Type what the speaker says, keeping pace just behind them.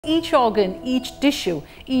Each organ, each tissue,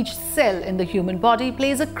 each cell in the human body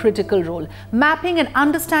plays a critical role. Mapping and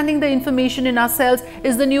understanding the information in our cells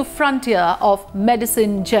is the new frontier of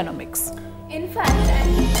medicine genomics. In fact,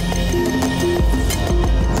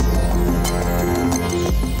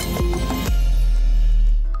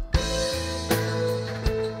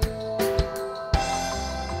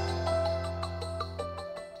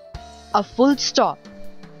 a full stop.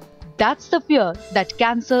 That's the fear that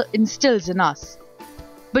cancer instills in us.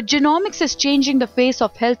 But genomics is changing the face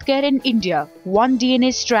of healthcare in India, one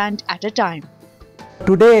DNA strand at a time.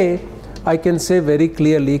 Today, I can say very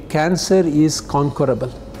clearly, cancer is conquerable.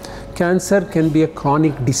 Cancer can be a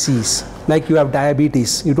chronic disease. Like you have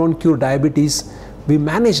diabetes, you don't cure diabetes, we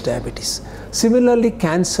manage diabetes. Similarly,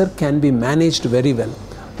 cancer can be managed very well.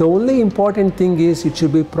 The only important thing is it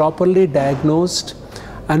should be properly diagnosed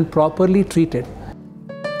and properly treated.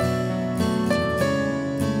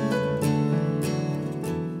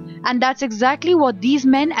 And that's exactly what these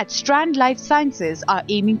men at Strand Life Sciences are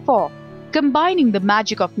aiming for, combining the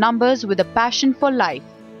magic of numbers with a passion for life.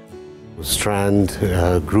 Strand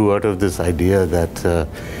grew out of this idea that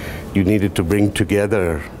you needed to bring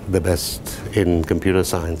together the best in computer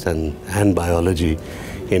science and biology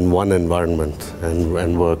in one environment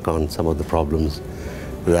and work on some of the problems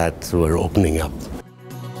that were opening up.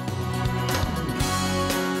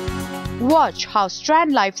 Watch how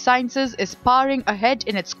Strand Life Sciences is powering ahead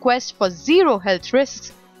in its quest for zero health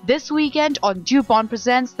risks this weekend on DuPont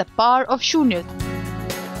Presents The Power of Shunya.